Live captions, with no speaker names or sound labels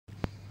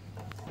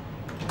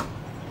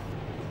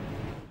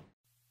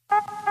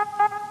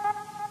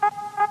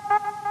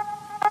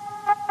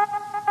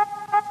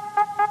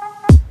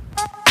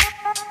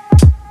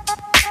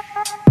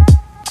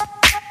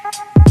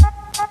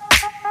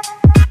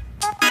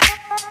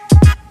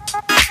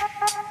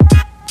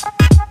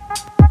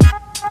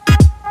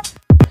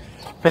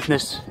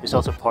Fitness is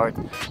also part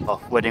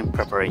of wedding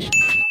preparation.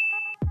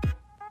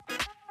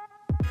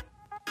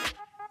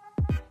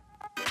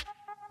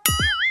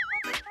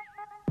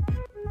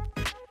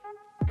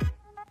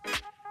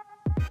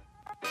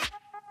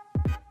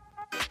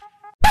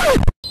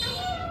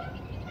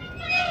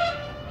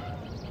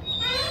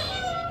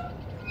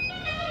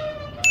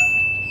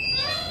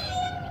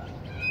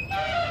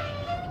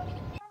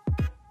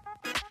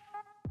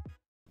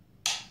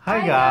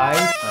 Hi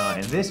guys!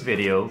 In this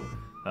video,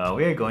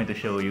 we are going to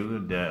show you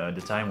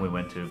the time we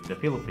went to the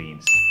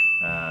Philippines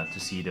to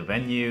see the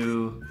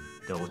venue,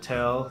 the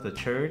hotel, the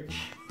church,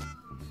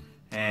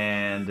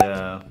 and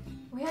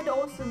we had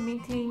also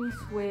meetings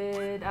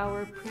with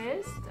our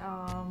priest,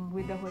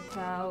 with the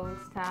hotel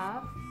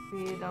staff,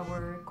 with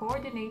our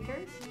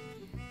coordinators,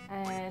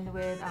 and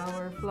with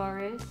our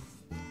florists,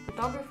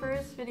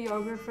 photographers,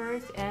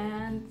 videographers,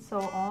 and so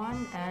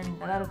on, and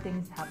a lot of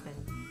things happened.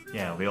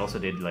 Yeah, we also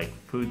did like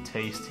food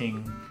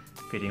tasting,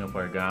 fitting of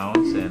our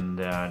gowns and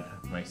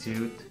my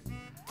suit,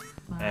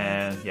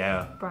 and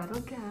yeah,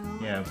 bridal gown.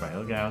 Yeah,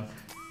 bridal gown,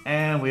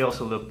 and we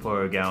also looked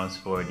for gowns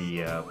for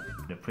the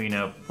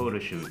prenup photo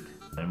shoot,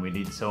 and we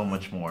did so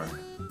much more.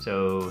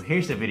 So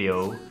here's the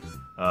video,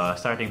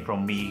 starting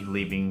from me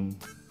leaving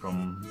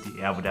from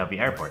the Abu Dhabi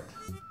airport,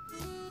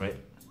 right?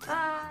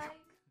 Bye.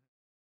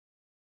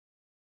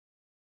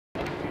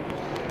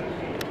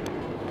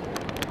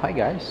 Hi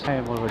guys, I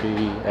am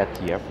already at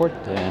the airport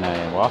and I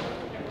am off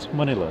to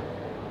Manila.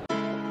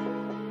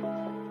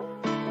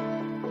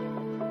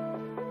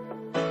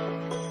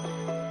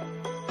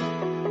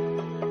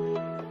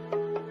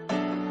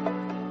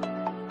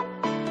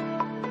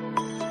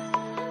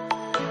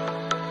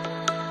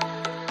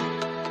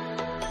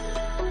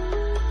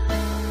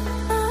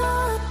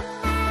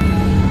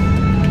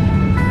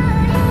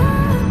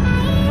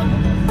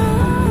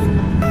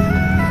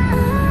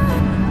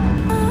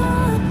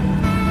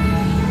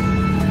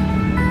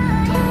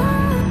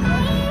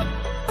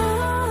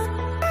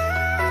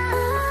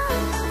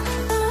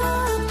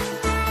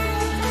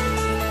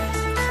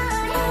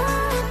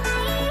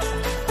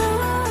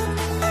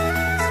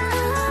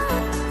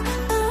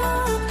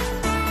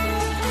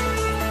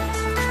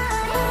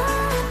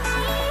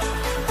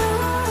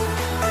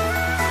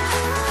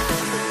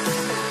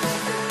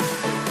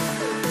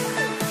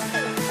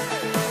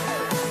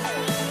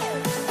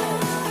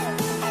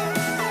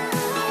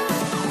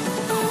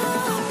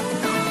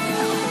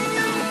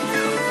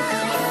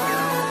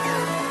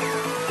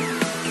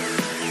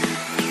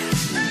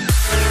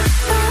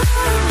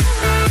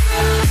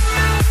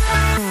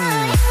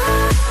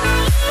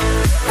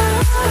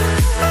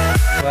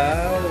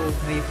 Wow,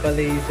 may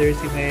pa-laser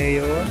si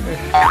Mayor. We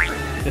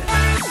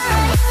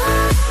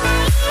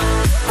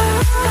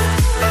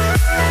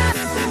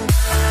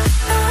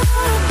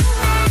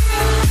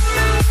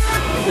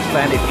just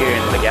landed here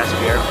in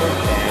Legazpi Airport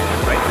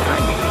and right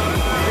behind me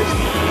is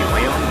the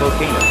Mayon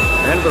volcano.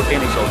 Mayon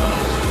volcano is also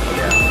known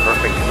as the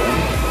perfect dome,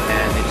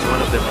 and it's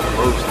one of the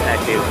most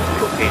active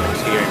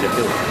volcanoes here in the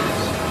Philippines.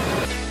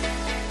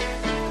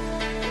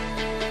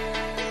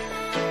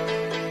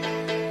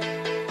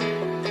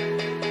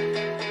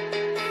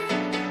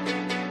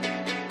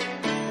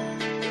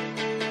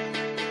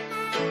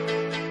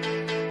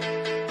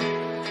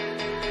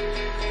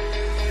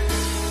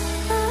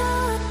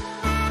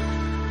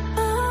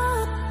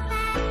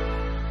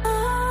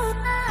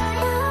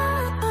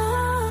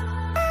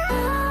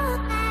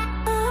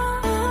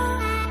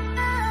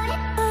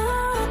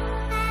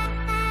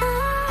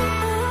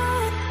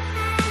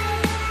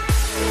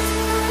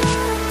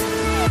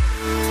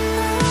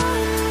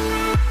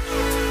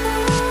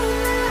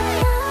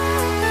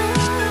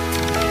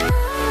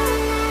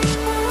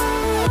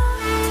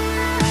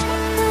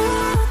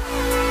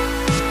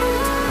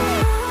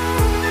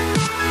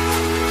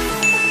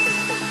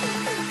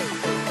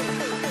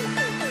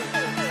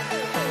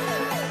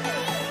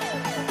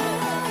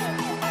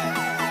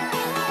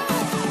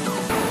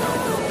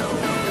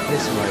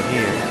 This right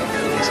here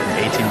is an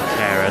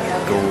 18-karat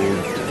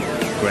gold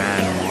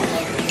grand.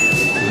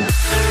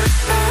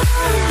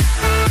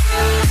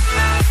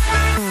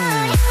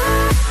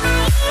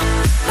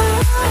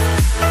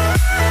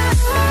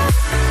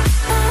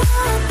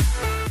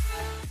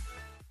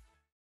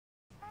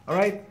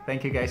 Alright,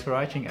 thank you guys for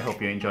watching. I hope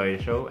you enjoyed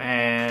the show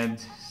and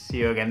see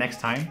you again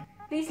next time.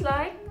 Please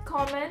like,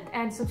 comment,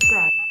 and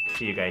subscribe.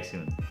 See you guys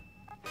soon.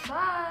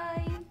 Bye!